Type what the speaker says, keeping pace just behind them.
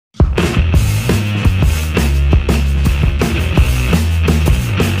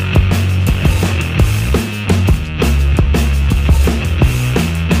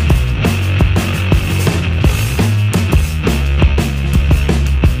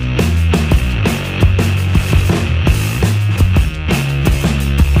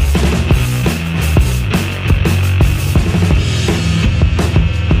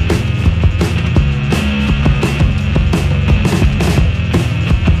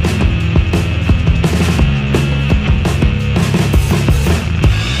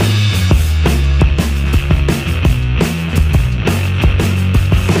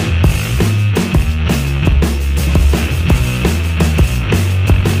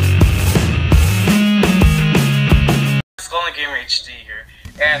HD here,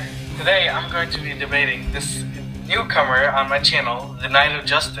 and today I'm going to be debating this newcomer on my channel, the Knight of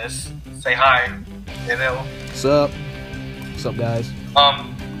Justice. Say hi. Hello. What's up? What's up, guys?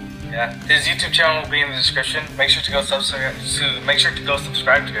 Yeah, his YouTube channel will be in the description. Make sure to go subscribe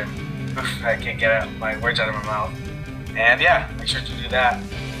to him. Oof, I can't get my words out of my mouth. And yeah, make sure to do that.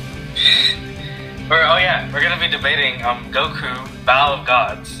 We're gonna be debating Goku, Battle of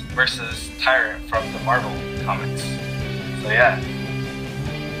Gods versus Tyrant from the Marvel comics. So yeah.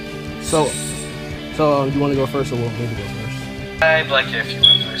 So you want to go first, or we'll maybe go first? I'd like it if you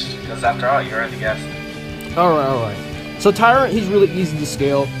went first, because after all, you already guessed. Alright. So Tyrant, he's really easy to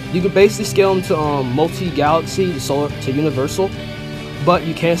scale. You can basically scale him to multi-galaxy, to universal, but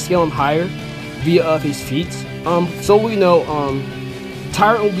you can't scale him higher via his feats. So we know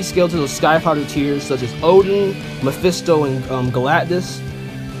Tyrant will be scaled to those Skyfighter tiers such as Odin, Mephisto, and Galactus.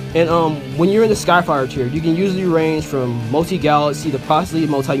 And when you're in the Skyfighter tier, you can usually range from multi-galaxy to possibly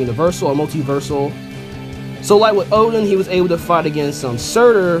multi-universal or multiversal. So like with Odin, he was able to fight against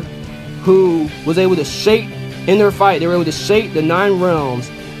Surtur, who was able to shape, in their fight, they were able to shape the 9 realms.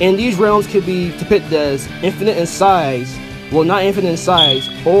 And these realms could be depicted as infinite in size, well, not infinite in size,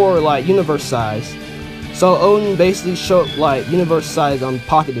 or like universe size. So Odin basically showed like universe size on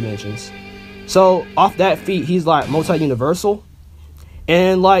pocket dimensions. So off that feat, he's like multi-universal.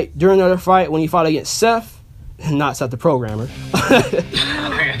 And like during another fight, when he fought against Seth, not Seth the programmer.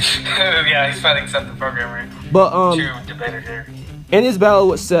 Yeah, he's fighting Seth the programmer. But True debater here. In his battle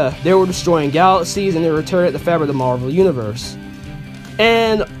with Seth, they were destroying galaxies and they were tearing at the fabric of the Marvel Universe.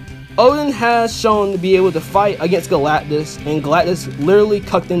 And Odin has shown to be able to fight against Galactus, and Galactus literally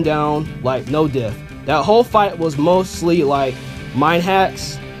cut them down like no diff. That whole fight was mostly like mind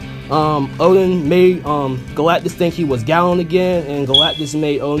hacks. Odin made Galactus think he was Gallon again, and Galactus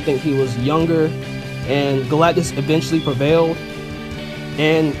made Odin think he was younger, and Galactus eventually prevailed.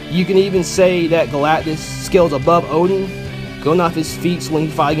 And you can even say that Galactus scales above Odin, going off his feats when he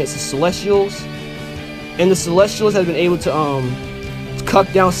fought against the Celestials. And the Celestials have been able to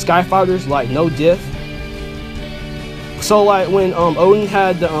cut down Skyfighters like no diff. So like when Odin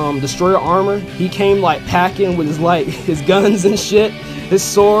had the destroyer armor, he came like packing with his guns and shit, his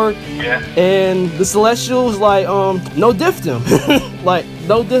sword. Yeah. And the Celestials like no diffed him. Like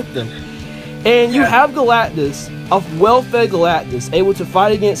no diffed him. And you have Galactus, a well-fed Galactus, able to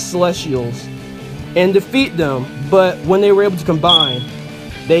fight against Celestials and defeat them, but when they were able to combine,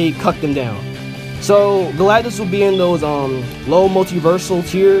 they cut them down. So Galactus will be in those low multiversal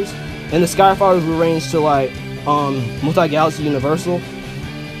tiers, and the Skyfighters will range to like multi-galaxy universal.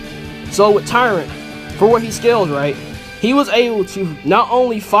 So with Tyrant, for what he scales, right, he was able to not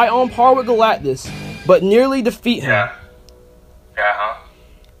only fight on par with Galactus, but nearly defeat him.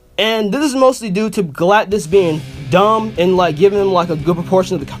 And this is mostly due to Galactus being dumb and like giving him like a good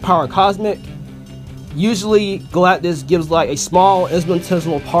proportion of the power cosmic. Usually Galactus gives like a small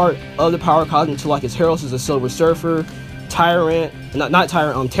infinitesimal part of the power cosmic to like his heroes, as a Silver Surfer, Tyrant, not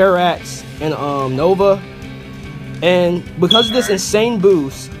Tyrant, Terax, and Nova. And because of this insane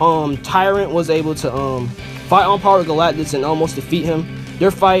boost, Tyrant was able to fight on par with Galactus and almost defeat him.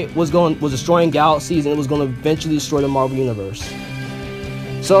 Their fight was destroying galaxies, and it was going to eventually destroy the Marvel Universe.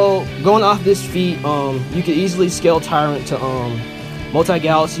 So going off this feat, you could easily scale Tyrant to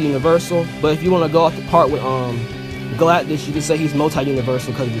multi-galaxy universal, but if you want to go off the part with Galactus, you can say he's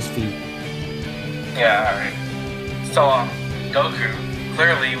multi-universal because of his feat. Yeah, alright. So Goku,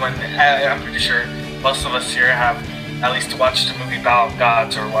 clearly, I'm pretty sure most of us here have at least watched the movie Battle of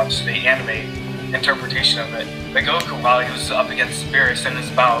Gods or watched the anime interpretation of it. But Goku, while he was up against Beerus in his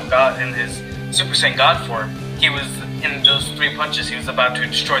Battle of God, in his Super Saiyan God form, he was in those 3 punches, he was about to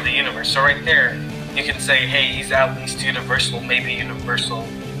destroy the universe. So right there, you can say, hey, he's at least universal, maybe universal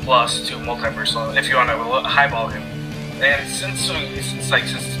plus to multiversal, if you want to highball him. And since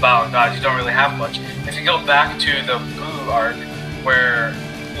it's Battle of God, you don't really have much. If you go back to the Boo arc, where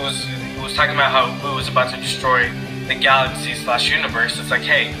it was talking about how Boo was about to destroy the galaxy / universe, it's like,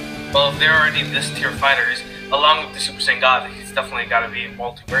 hey, well, if they're already this tier fighters, along with the Super Saiyan God, he's definitely got to be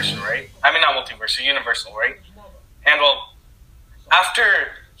multiversal, right? I mean, not multiversal, universal, right? And well, after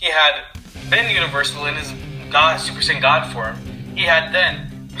he had been universal in his Super Saiyan God form, he had then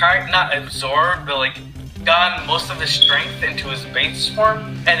not absorbed, but like gotten most of his strength into his base form,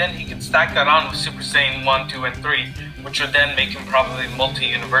 and then he could stack that on with Super Saiyan 1, 2, and 3, which would then make him probably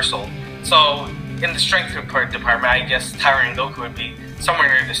multi-universal. So in the strength department, I guess Tyrant and Goku would be somewhere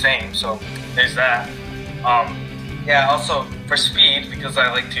near the same, so there's that. Yeah, also for speed, because I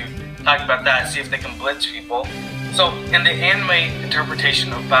like to talk about that, see if they can blitz people. So in the anime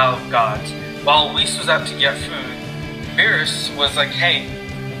interpretation of Battle of Gods, while Whis was out to get food, Beerus was like, hey,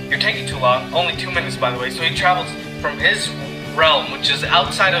 you're taking too long. Only 2 minutes, by the way. So he travels from his realm, which is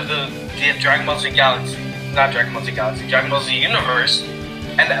outside of the Dragon Ball Z Galaxy. Not Dragon Ball Z Galaxy, Dragon Ball Z Universe.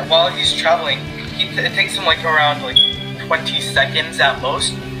 And while he's traveling, it takes him like around like 20 seconds at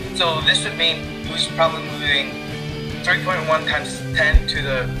most. So this would mean he was probably moving 3.1 times 10 to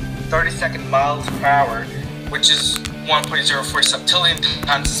the 32nd miles per hour, which is 1.04 septillion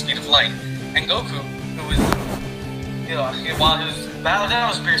times the speed of light. And Goku, who was, while he was that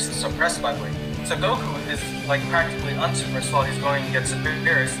was Beerus suppressed, by the way. So Goku is like practically unsuppressed while he's going against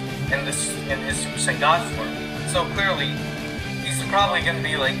Beerus in his Super Saiyan God form. So clearly, he's probably going to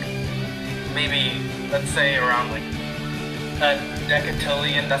be like maybe, let's say, around like a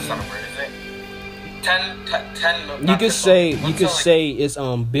decatillion. That's not a word, is it? 10. You could say it's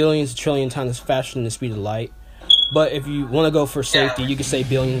billions, trillion times faster than the speed of light. But if you want to go for safety, you could say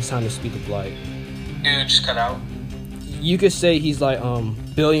billions times the speed of light. Dude, just cut out. You could say he's like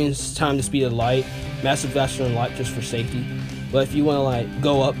billions times the speed of light, massive faster than light, just for safety. But if you want to like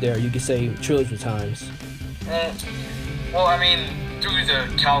go up there, you could say trillions of times. Well, I mean, through the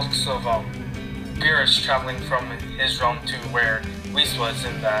calcs of Beerus traveling from his realm to where Whis was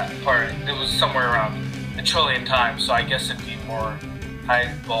in that part, it was somewhere around a trillion times. So I guess it'd be more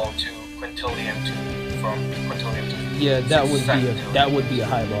highball to quintillion from quintillion to that would be a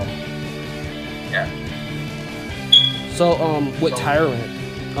highball. Yeah. So with Tyrant,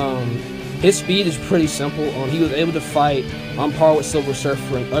 his speed is pretty simple. He was able to fight on par with Silver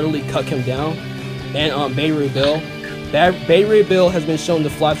Surfer and utterly cut him down. And Beta Ray Bill. Beta Ray Bill has been shown to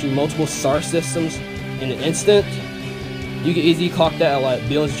fly through multiple star systems in an instant. You can easily clock that at like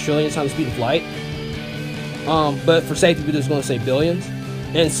billions or trillions times the speed of light. But for safety, we're just going to say billions.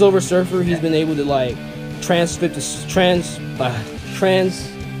 And Silver Surfer, he's been able to like surf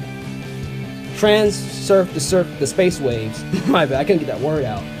the space waves. My bad, I couldn't get that word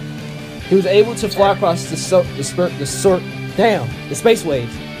out. He was able to fly across the space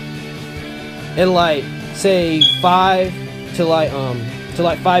waves in like say 5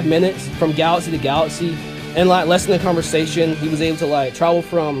 minutes from galaxy to galaxy. In like less than a conversation, he was able to like travel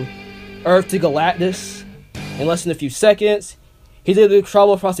from Earth to Galactus in less than a few seconds. He's able to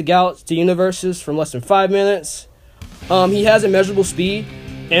travel across the galaxy to universes from less than 5 minutes. He has immeasurable speed.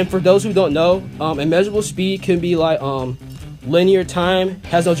 And for those who don't know, immeasurable speed can be like linear time,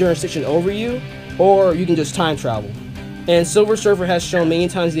 has no jurisdiction over you, or you can just time travel. And Silver Surfer has shown many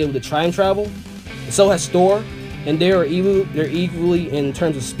times he's able to time travel. So has Thor, and they're equally in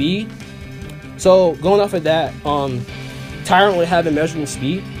terms of speed. So going off of that, Tyrant would have immeasurable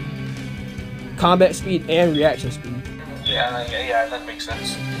speed, combat speed, and reaction speed. Yeah, that makes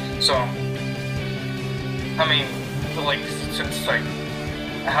sense. So, I mean, like since like.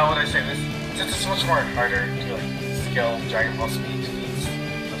 How would I say this? Since it's much more harder to like scale Dragon Ball speed feats,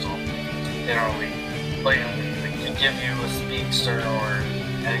 that's all. They don't really blatantly like to give you a speedster or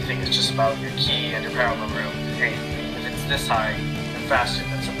anything. It's just about your ki and your power level. Hey, if it's this high and faster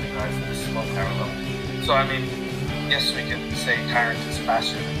than something that has this low power level. So I mean, yes, we could say Tyrant is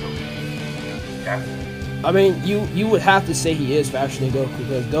faster than Goku. Yeah. I mean, you would have to say he is faster than Goku,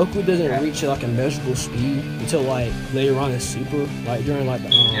 because Goku doesn't reach like a measurable speed until like later on in Super, like during like the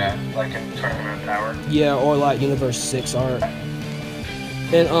like in Tournament of Power. Yeah, or like Universe 6 arc.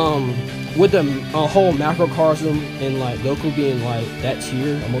 And with the whole macrocosm and like Goku being like that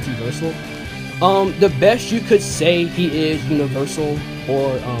tier, a multiversal, the best you could say he is Universal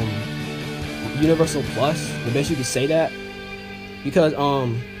or Universal Plus. The best you could say that, because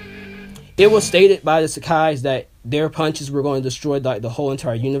it was stated by the Sakais that their punches were going to destroy like the whole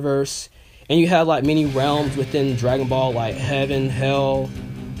entire universe, and you have like many realms within Dragon Ball, like heaven, hell.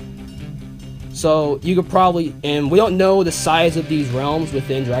 So you could probably, and we don't know the size of these realms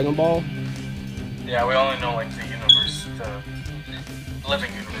within Dragon Ball. Yeah, we only know like the universe, the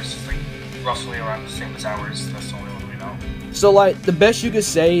living universe is like roughly around the same as ours. That's the only one we know. So like the best you could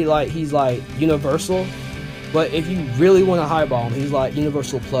say, like he's like Universal, but if you really want to highball him, he's like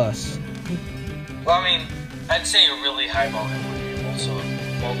Universal Plus. Well, I mean, I'd say a really highball him would be also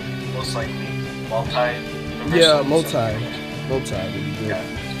most likely multi-universal. Yeah, multi would be good. Yeah.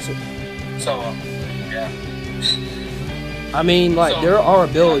 Yeah. I mean, like there are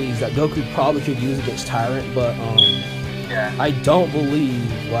abilities that Goku probably could use against Tyrant, but I don't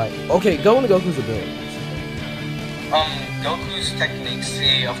believe like go into Goku's abilities. Goku's techniques,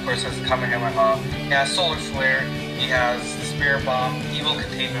 he of course has Kamehameha, he has Solar Flare, he has Spirit Bomb, Evil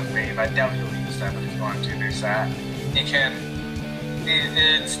Containment Wave. I doubt he'll use that, but if you want to, there's that. He can,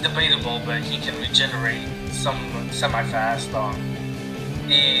 it's debatable, but he can regenerate some semi-fast.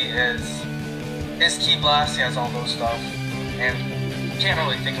 He is his Ki Blast, he has all those stuff, and can't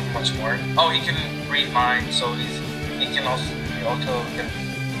really think of much more. Oh, he can read minds, so he can also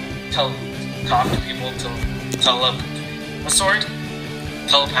talk to people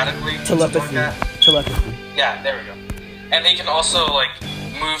telepathically. Telepathy. Telepathy. Yeah, there we go. And he can also like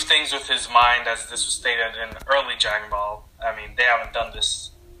move things with his mind, as this was stated in early Dragon Ball. I mean, they haven't done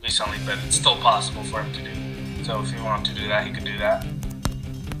this recently, but it's still possible for him to do. So if he wanted to do that, he could do that.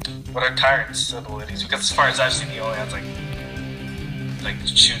 What are Tyrant's abilities? Because as far as I've seen, he only has like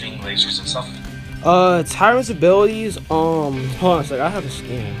shooting lasers and stuff. Tyrant's abilities, hold on a sec, I have a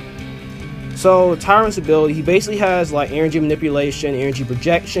scan. So Tyrant's ability, he basically has like energy manipulation, energy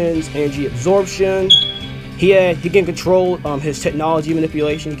projections, energy absorption. He can control his technology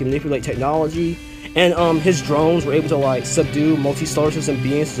manipulation. He can manipulate technology, and his drones were able to like subdue multi-solar system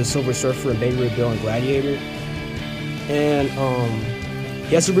beings such as Silver Surfer and Baby Red Bill and Gladiator. And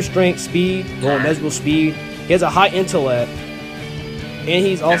he has super strength, speed, immeasurable speed. He has a high intellect, and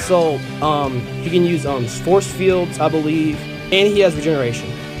he's also he can use force fields, I believe, and he has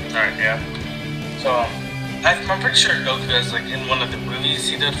regeneration. Alright, yeah. So I'm pretty sure Goku has like in one of the movies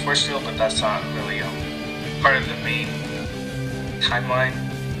he did force field, but that's not really part of the main timeline.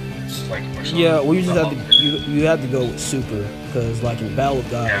 It's like yeah, well, you just have to you have to go with super, because like in Battle of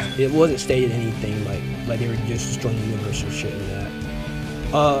Gods, it wasn't stated anything like they were just destroying the universe or shit in that.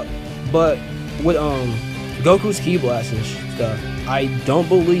 But with Goku's Ki Blast and stuff, I don't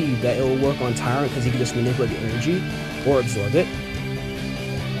believe that it will work on Tyrant because he can just manipulate the energy or absorb it.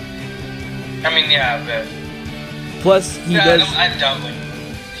 I mean, yeah, but plus he does. I doubt like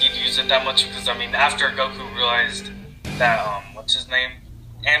he'd use it that much, because I mean, after Goku realized that what's his name,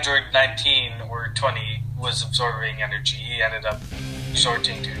 Android 19 or 20 was absorbing energy, he ended up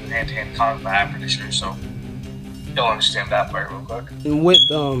resorting to hand-to-hand combat, I'm pretty sure. So you'll understand that part real quick. And with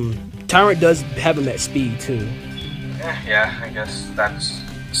Tyrant does have him at speed too. Yeah, I guess that's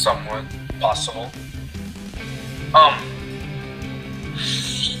somewhat possible.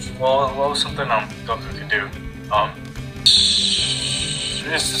 Well, what was something Goku could do?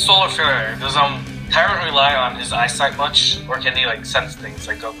 It's the solar flare. Does Tyrant rely on his eyesight much, or can he like sense things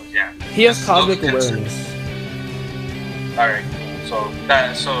like Goku can? He has cosmic awareness. Alright, so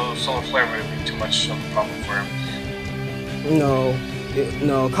solar flare would be too much of a problem for him.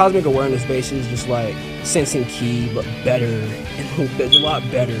 No, cosmic awareness basically is just like sensing ki, but better. It's a lot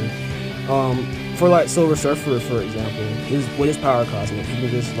better. For like Silver Surfer, for example, with his power cosmic, he can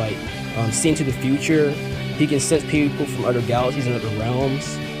just like see into the future. He can sense people from other galaxies and other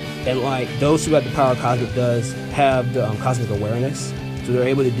realms, and like those who have the power cosmic does have the cosmic awareness, so they're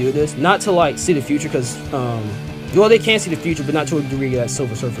able to do this. Not to like see the future, because well, they can see the future, but not to a degree that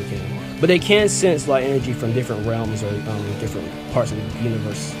Silver Surfer can. But they can sense like energy from different realms or different parts of the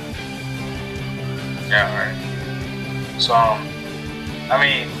universe. Yeah, alright. So I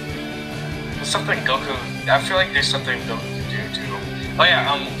mean, something Goku. I feel like there's something Goku can do too. Oh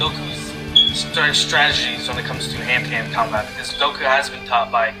yeah, Goku's strategies when it comes to hand-to-hand combat, because Goku has been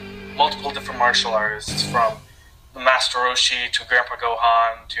taught by multiple different martial artists, from the Master Roshi to Grandpa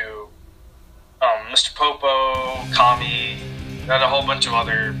Gohan to Mr. Popo, Kami, and a whole bunch of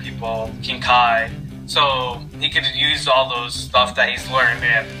other people, King Kai. So he could use all those stuff that he's learned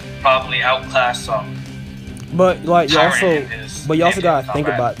and probably outclass But like you also gotta think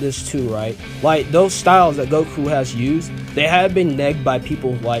about this too, right? Like those styles that Goku has used, they have been negged by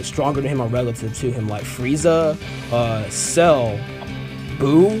people like stronger than him or relative to him, like Frieza, Cell,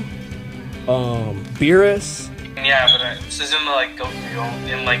 Boo, Beerus. Yeah, but this isn't like Goku.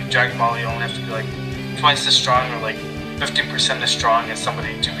 In like Dragon Ball, you only have to be like twice as strong or like 50% as strong as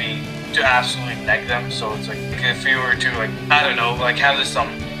somebody to absolutely neg them. So it's like if you were to like, I don't know, like have this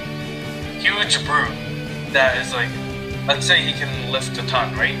huge brute that is like, let's say he can lift a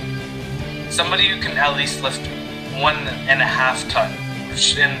ton, right? Somebody who can at least lift 1.5 ton,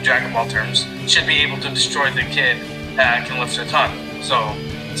 which in Dragon Ball terms should be able to destroy the kid that can lift a ton. So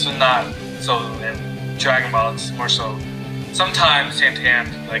in Dragon Ball it's more so sometimes hand to hand,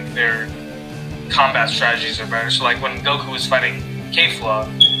 like their combat strategies are better. So like when Goku was fighting Kefla,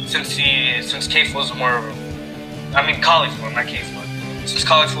 since Kefla was more of Caulifla, not Kefla. Since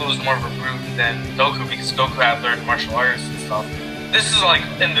Caulifla was more of a brute than Goku, because Goku had learned martial arts and stuff. This is like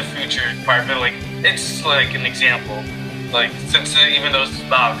in the future part, but like it's like an example. Like since even though it's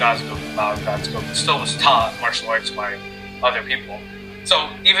Battle of Gods Goku still was taught martial arts by other people. So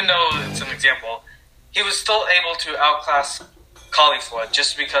even though it's an example, he was still able to outclass Caulifla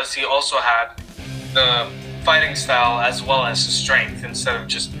just because he also had the fighting style as well as the strength, instead of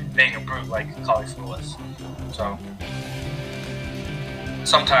just being a brute like Caulifla was. So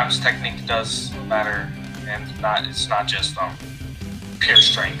sometimes technique does matter, and it's not just pure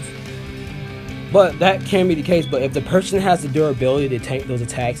strength. But that can be the case. But if the person has the durability to tank those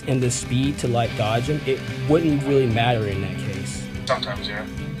attacks and the speed to like dodge them, it wouldn't really matter in that case. Sometimes, yeah.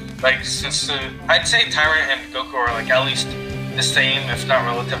 Like since I'd say Tyrant and Goku are like at least the same, if not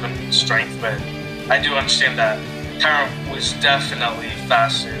relative in strength. But I do understand that Tyrant was definitely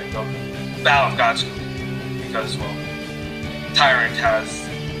faster than Goku. Battle of Gods Goku, because well, Tyrant has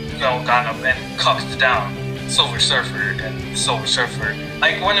gone up and cucked down Silver Surfer, and Silver Surfer,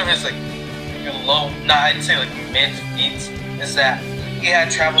 like one of his like I'd say like mid feats is that he had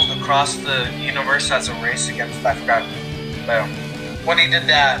traveled across the universe as a race against, I forgot, when he did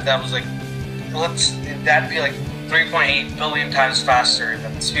that, that was like, that'd be like 3.8 billion times faster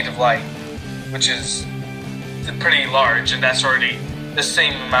than the speed of light, which is pretty large, and that's already the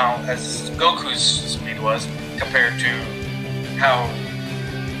same amount as Goku's speed was compared to how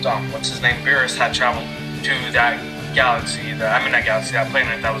what's his name, Beerus had traveled to that galaxy, that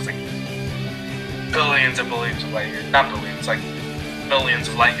planet that was like billions of light years, not billions, like millions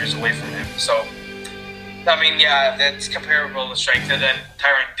of light years away from him. So, I mean, yeah, that's comparable to strength, and then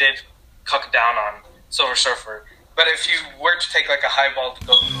Tyrant did cuck down on Silver Surfer. But if you were to take like a high-balled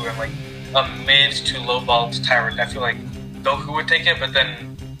Goku and like a mid to low-balled Tyrant, I feel like Goku would take it, but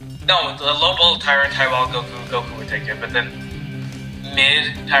then, no, the low-balled Tyrant, high-balled Goku would take it, but then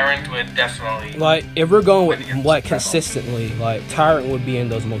mid Tyrant would definitely... Like, if we're going with, like, consistently, like, Tyrant would be in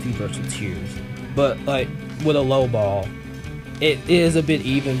those multiversal tiers. But, like, with a low ball, it is a bit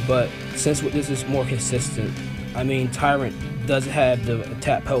even, but since this is more consistent, I mean, Tyrant does have the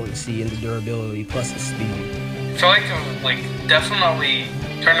attack potency and the durability plus the speed. I feel like definitely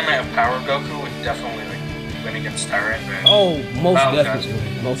Tournament of Power Goku would definitely like win against Tyrant. Oh, most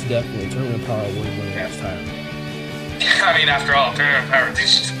definitely. Tournament of Power would win against Tyrant. I mean, after all, Tournament of Power, they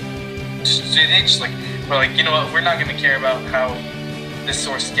just like, we're like, you know what, we're not going to care about how this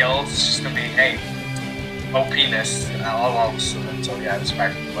source scales, it's just going to be, hey, OP-ness and all of a sudden. So yeah, that's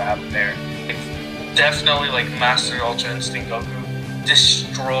practically what happened there. Like, definitely, like, Master Ultra Instinct Goku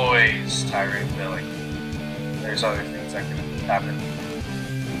destroys Tyrant, but like, there's other things that can happen.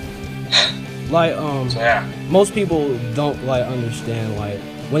 Like, so yeah. Most people don't, like, understand, like,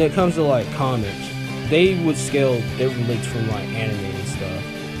 when it comes to, like, comics, they would scale differently from, like, anime and stuff.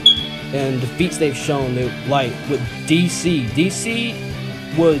 And the feats they've shown, they, like, with DC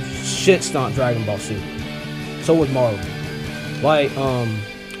would shit stomp Dragon Ball Super. So would Marvel. Like,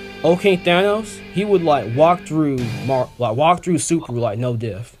 OK Thanos, he would, like, walk through Super, like, no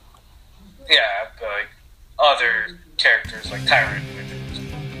diff. Yeah, but, like, other characters, like Tyrant,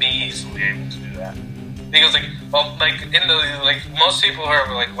 would be easily able to do that. Because, like, well, like, in the, like, most people who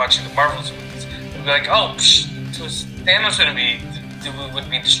are, like, watching the Marvel movies would be like, oh, Thanos would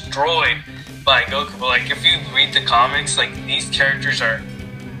be destroyed by Goku. But, like, if you read the comics, like, these characters are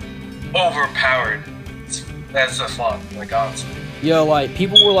overpowered. That's a flaw, like, honestly. Yo, like,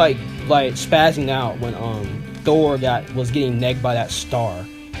 people were, like spazzing out when, Thor was getting negged by that star.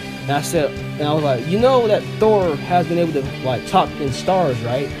 And I was like, you know that Thor has been able to, like, talk in stars,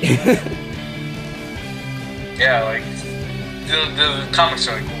 right? Yeah, like, the comics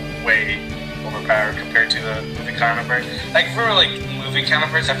are, like, way overpowered compared to the movie counterparts. Like, for, like, movie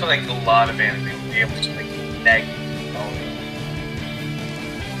counterparts, I feel like a lot of anime would be able to, like, neg all of them.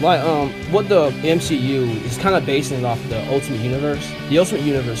 Like, what the MCU is kind of basing it off the Ultimate Universe. The Ultimate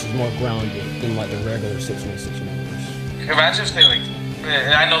Universe is more grounded than, like, the regular 616 universe. Imagine if they, like,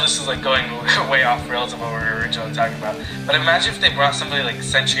 I know this is like going way off rails of what we were originally talking about, but imagine if they brought somebody like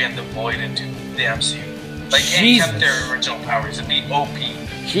Sentry and the Void into the MCU. Like, and kept their original powers. It'd be OP.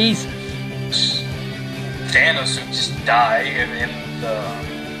 Jesus. Thanos would just die in the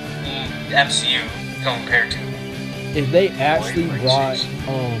MCU compared to... If they actually brought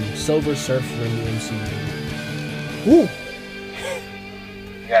Silver Surfer in the MCU. Woo!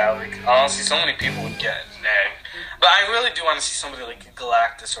 Yeah, like, honestly, so many people would get nagged. But I really do want to see somebody like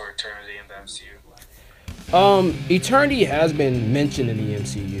Galactus or Eternity in the MCU. Eternity has been mentioned in the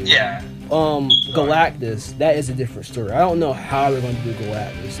MCU. Yeah. Galactus, that is a different story. I don't know how they're going to do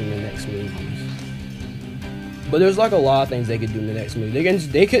Galactus in the next movies. But there's like a lot of things they could do in the next movie.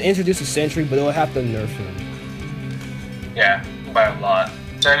 They could introduce a Sentry, but they'll have to nerf him. Yeah, by a lot.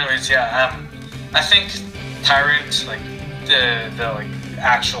 So anyways, yeah, I think Tyrant, like, the like,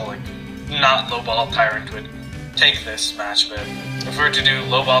 actual, like, not low-ball Tyrant would take this match, but if we were to do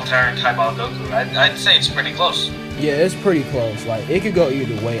low-ball Tyrant, high-ball Goku, I'd say it's pretty close. Yeah, it's pretty close. Like, it could go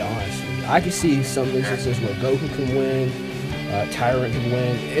either way, honestly. I could see some instances where Goku can win, Tyrant can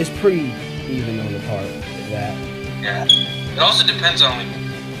win. It's pretty even on the part of that. Yeah. It also depends on like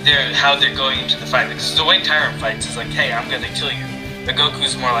how they're going into the fight. Because the way Tyrant fights is like, hey, I'm gonna kill you. But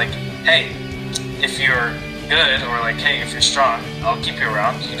Goku's more like, hey, if you're good, or like, hey, if you're strong, I'll keep you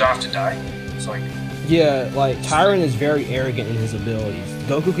around. You don't have to die. It's like, yeah, like Tyrant is very arrogant in his abilities.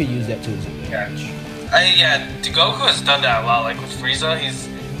 Goku could use that to his advantage. Goku has done that a lot. Like with Frieza, he's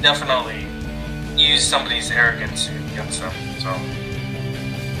definitely used somebody's arrogance against them. So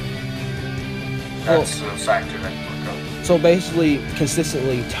that's a factor that can work out. So basically,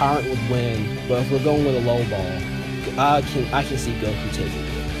 consistently, Tyrant would win. But if we're going with a low ball, I can see Goku taking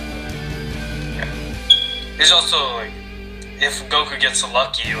it. There's also, like, if Goku gets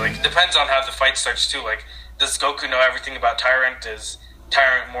lucky, like, it depends on how the fight starts, too. Like, does Goku know everything about Tyrant? Is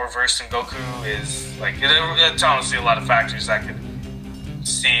Tyrant more versed than Goku? Is, like, it's honestly a lot of factors that could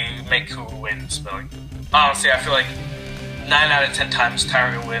make who wins. But, like, honestly, I feel like 9 out of 10 times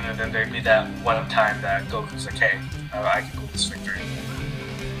Tyrant will win, and then there'd be that one time that Goku's like, hey, I can go this victory.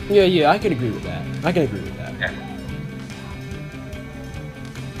 Yeah, I can agree with that. Yeah.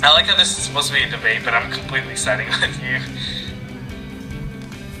 I like how this is supposed to be a debate, but I'm completely siding with you.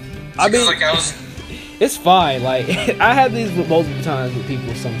 I mean, like, it's fine. Like, I have these multiple times with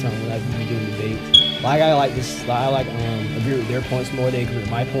people sometimes when I be doing debates. Like, I agree with their points more. They agree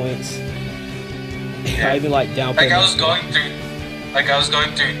with my points. Yeah. I even like downplay. Like, I was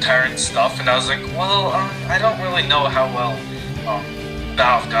going through Tyrant stuff, and I was like, well, I don't really know how well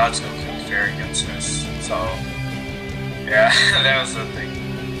Battle of Gods Goku will fare against this. So, yeah, that was the thing.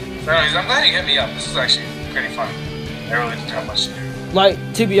 So anyways, I'm glad you hit me up. This was actually pretty fun. I really didn't have much to do. Like,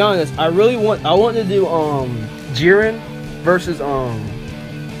 to be honest, I want to do Jiren versus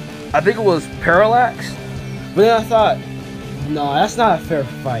I think it was Parallax. But then I thought, no, that's not a fair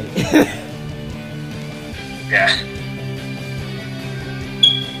fight. Yeah.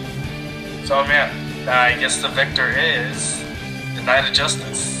 So man, I guess the victor is the Knight of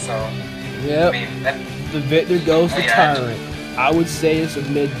Justice. So yep. I mean, the victor goes to Tyrant. I would say it's a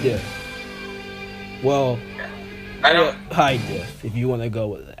mid diff. Well, I don't high diff if you want to go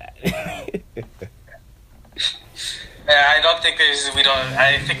with that. Yeah, I don't think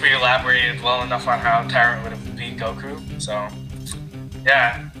I think we elaborated well enough on how Tyrant would have beat Goku. So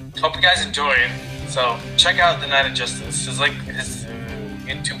yeah, hope you guys enjoyed. So check out the Knight of Justice. His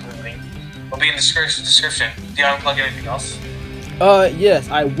YouTube link will be in the description. Do you want to plug anything else? Yes,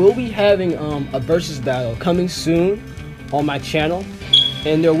 I will be having a versus battle coming soon on my channel,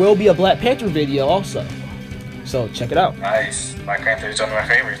 and there will be a Black Panther video also. So check it out. Nice. Black Panther is one of my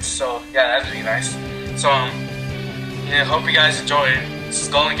favorites. So yeah, that'd be nice. So yeah, hope you guys enjoyed. This is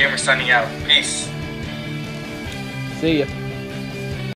Golden Gamer signing out. Peace. See ya.